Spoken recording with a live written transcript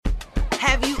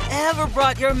Have you ever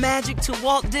brought your magic to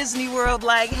Walt Disney World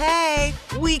like, hey,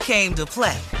 we came to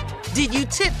play? Did you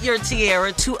tip your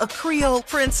tiara to a Creole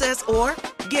princess or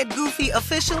get goofy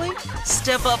officially?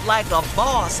 Step up like a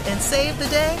boss and save the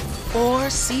day? Or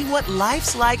see what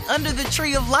life's like under the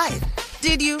tree of life?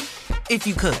 Did you? If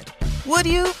you could. Would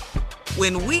you?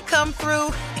 When we come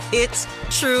through, it's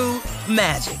true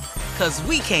magic. 'Cause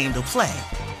we came to play.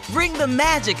 Bring the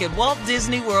magic at Walt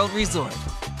Disney World Resort.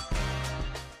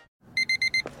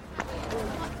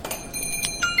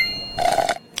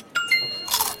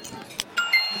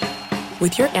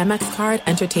 With your Amex card,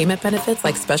 entertainment benefits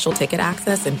like special ticket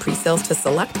access and pre-sales to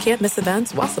select can't-miss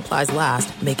events while supplies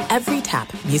last make every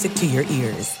tap music to your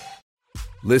ears.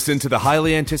 Listen to the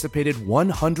highly anticipated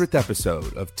 100th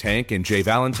episode of Tank and Jay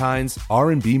Valentine's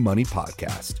R&B Money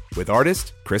Podcast with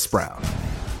artist Chris Brown.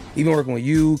 Even working with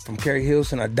you, from Carrie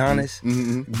Hilson, Adonis.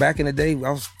 Back in the day,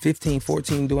 I was 15,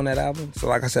 14 doing that album. So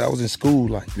like I said, I was in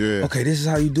school okay, this is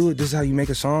how you do it. This is how you make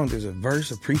a song. There's a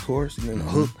verse, a pre-chorus, and then a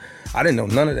hook. I didn't know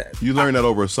none of that. You learned that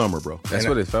over a summer, bro. That's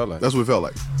what it felt like. That's what it felt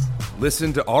like.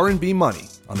 Listen to R&B Money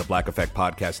on the Black Effect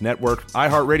Podcast Network,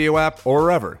 iHeartRadio app, or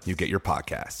wherever you get your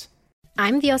podcasts.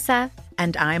 I'm Diosa.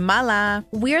 And I'm Mala.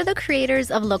 We're the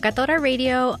creators of Locatora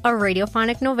Radio, a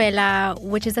radiophonic novela,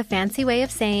 which is a fancy way of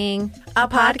saying a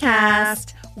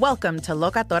podcast. Welcome to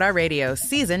Locatora Radio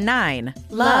Season 9.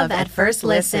 Love at First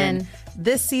Listen.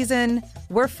 This season,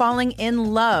 we're falling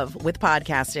in love with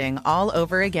podcasting all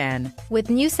over again. With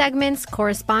new segments,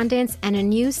 correspondence, and a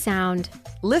new sound.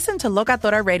 Listen to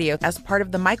Locatora Radio as part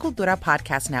of the My Cultura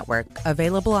Podcast Network,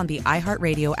 available on the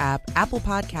iHeartRadio app, Apple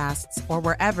Podcasts, or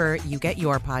wherever you get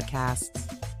your podcasts.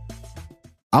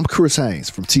 I'm Chris Haynes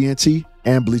from TNT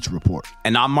and Bleacher Report.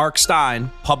 And I'm Marc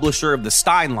Stein, publisher of the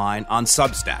Stein line on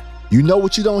Substack. You know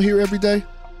what you don't hear every day?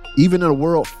 Even in a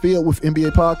world filled with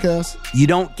NBA podcasts? You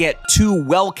don't get two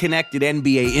well-connected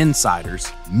NBA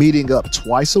insiders meeting up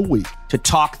twice a week to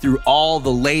talk through all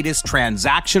the latest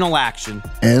transactional action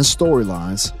and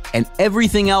storylines and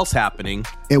everything else happening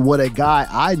in what a guy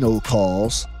I know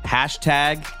calls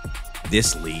 #ThisLeague.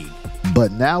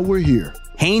 But now we're here.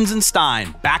 Haynes and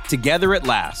Stein back together at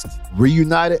last.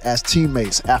 Reunited as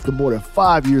teammates after more than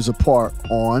 5 years apart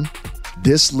on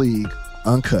This League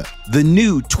UNCUT, the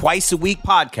new twice-a-week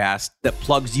podcast that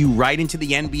plugs you right into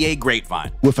the NBA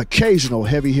grapevine. With occasional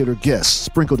heavy-hitter guests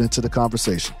sprinkled into the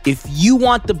conversation. If you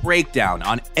want the breakdown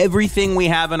on everything we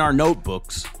have in our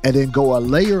notebooks, and then go a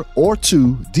layer or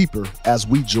two deeper as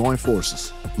we join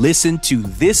forces, listen to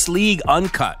This League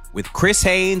Uncut with Chris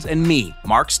Haynes and me,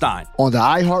 Marc Stein. On the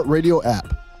iHeartRadio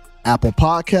app, Apple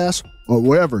Podcasts, or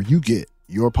wherever you get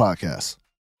your podcasts.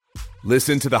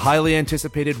 Listen to the highly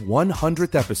anticipated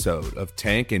 100th episode of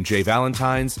Tank and Jay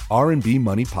Valentine's R&B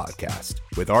Money Podcast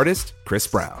with artist Chris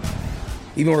Brown.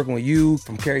 Even working with you,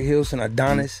 from Carrie Hilson,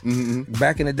 Adonis.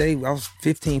 Back in the day, I was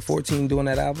 15, 14 doing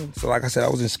that album. So like I said, I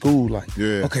was in school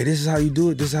okay, this is how you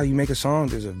do it. This is how you make a song.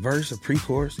 There's a verse, a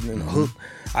pre-chorus, and then a hook.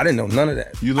 I didn't know none of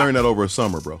that. You learned that over a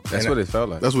summer, bro. That's what it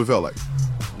felt like. That's what it felt like.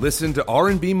 Listen to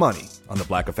R&B Money on the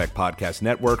Black Effect Podcast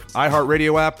Network,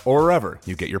 iHeartRadio app, or wherever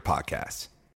you get your podcasts.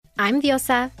 I'm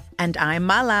Diosa. And I'm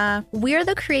Mala. We're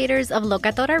the creators of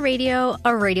Locatora Radio,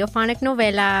 a radiophonic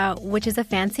novela, which is a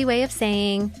fancy way of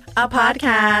saying a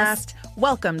podcast.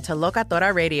 Welcome to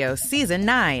Locatora Radio Season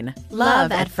 9.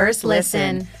 Love at First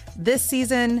Listen. This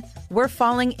season, we're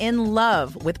falling in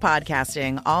love with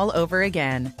podcasting all over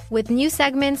again. With new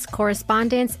segments,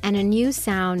 correspondence, and a new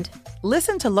sound.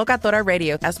 Listen to Locatora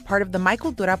Radio as part of the My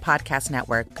Cultura Podcast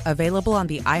Network, available on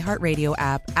the iHeartRadio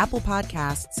app, Apple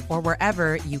Podcasts, or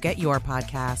wherever you get your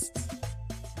podcasts.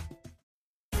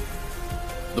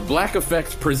 The Black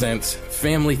Effect presents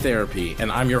Family Therapy,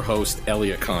 and I'm your host,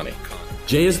 Elliot Connie.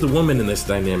 Jay is the woman in this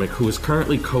dynamic who is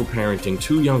currently co-parenting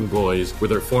 2 young boys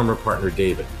with her former partner,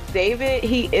 David. David,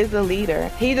 he is a leader.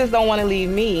 He just don't want to leave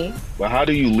me. But how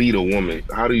do you lead a woman?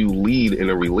 How do you lead in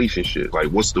a relationship? Like,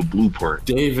 what's the blueprint?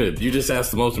 David, you just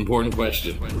asked the most important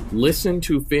question. Listen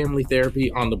to Family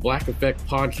Therapy on the Black Effect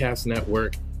Podcast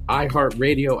Network,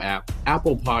 iHeartRadio app,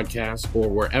 Apple Podcasts, or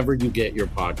wherever you get your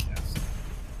podcasts.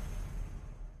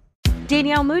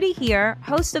 Danielle Moody here,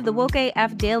 host of the Woke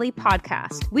AF Daily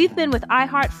podcast. We've been with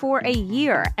iHeart for a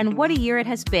year, and what a year it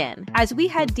has been. As we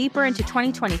head deeper into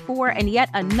 2024 and yet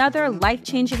another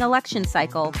life-changing election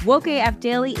cycle, Woke AF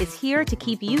Daily is here to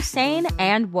keep you sane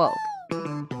and woke.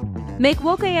 Make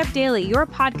Woke AF Daily your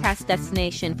podcast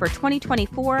destination for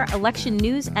 2024 election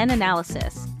news and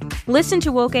analysis. Listen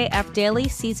to Woke AF Daily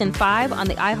Season 5 on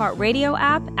the iHeartRadio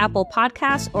app, Apple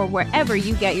Podcasts, or wherever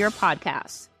you get your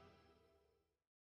podcasts.